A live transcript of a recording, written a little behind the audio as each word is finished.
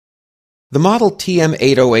The model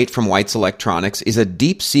TM808 from White's Electronics is a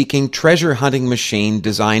deep-seeking, treasure-hunting machine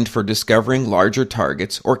designed for discovering larger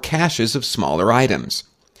targets or caches of smaller items.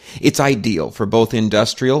 It's ideal for both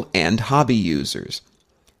industrial and hobby users.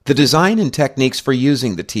 The design and techniques for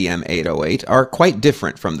using the TM808 are quite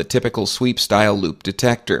different from the typical sweep-style loop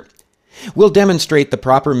detector. We'll demonstrate the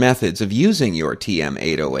proper methods of using your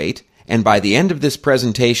TM808, and by the end of this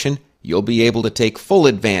presentation, you'll be able to take full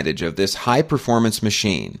advantage of this high-performance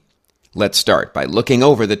machine. Let's start by looking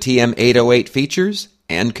over the TM808 features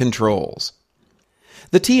and controls.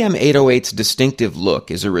 The TM808's distinctive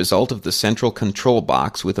look is a result of the central control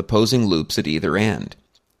box with opposing loops at either end.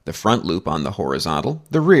 The front loop on the horizontal,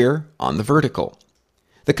 the rear on the vertical.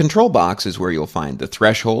 The control box is where you'll find the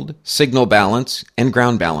threshold, signal balance, and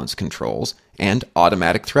ground balance controls, and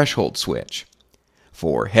automatic threshold switch.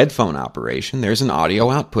 For headphone operation, there's an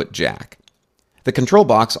audio output jack. The control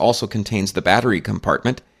box also contains the battery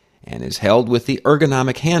compartment and is held with the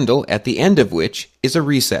ergonomic handle at the end of which is a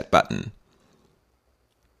reset button.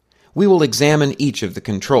 We will examine each of the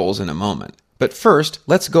controls in a moment, but first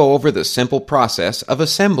let's go over the simple process of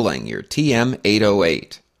assembling your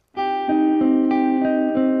TM808.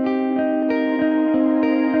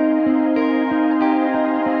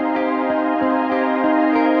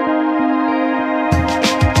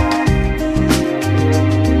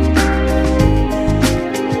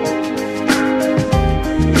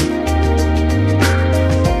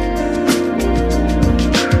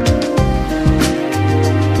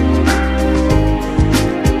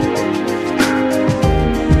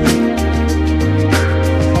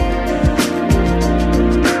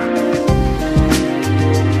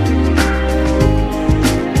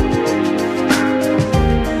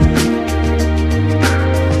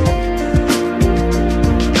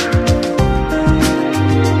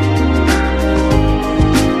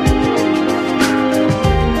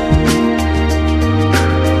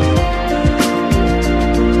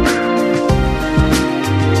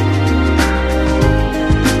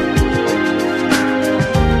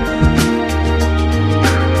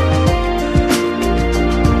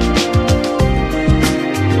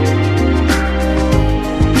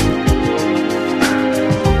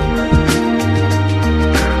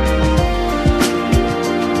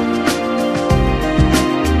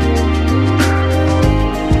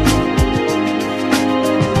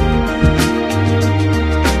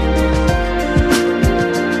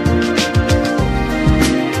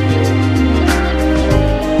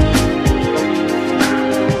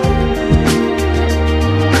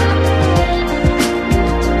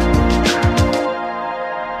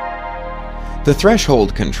 The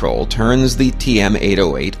threshold control turns the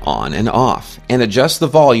TM808 on and off and adjusts the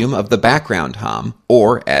volume of the background hum,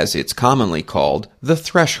 or as it's commonly called, the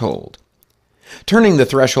threshold. Turning the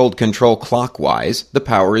threshold control clockwise, the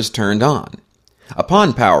power is turned on.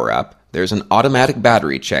 Upon power up, there's an automatic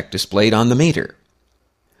battery check displayed on the meter.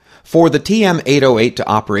 For the TM808 to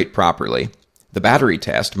operate properly, the battery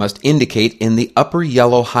test must indicate in the upper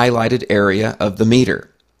yellow highlighted area of the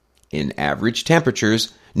meter. In average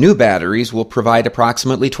temperatures, new batteries will provide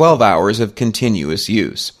approximately 12 hours of continuous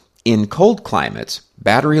use. In cold climates,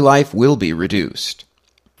 battery life will be reduced.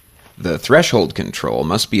 The threshold control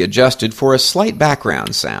must be adjusted for a slight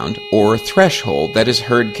background sound or threshold that is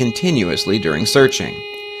heard continuously during searching.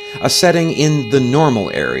 A setting in the normal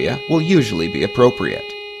area will usually be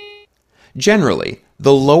appropriate. Generally,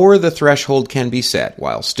 the lower the threshold can be set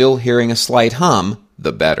while still hearing a slight hum,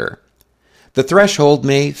 the better. The threshold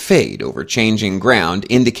may fade over changing ground,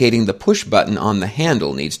 indicating the push button on the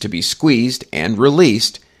handle needs to be squeezed and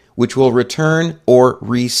released, which will return or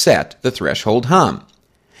reset the threshold hum.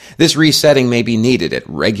 This resetting may be needed at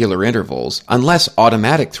regular intervals unless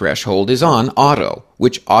automatic threshold is on auto,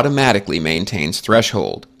 which automatically maintains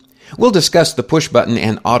threshold. We'll discuss the push button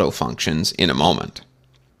and auto functions in a moment.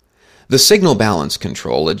 The signal balance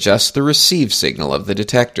control adjusts the receive signal of the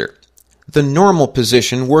detector. The normal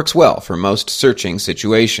position works well for most searching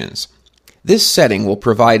situations. This setting will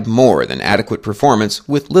provide more than adequate performance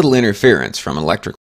with little interference from electrical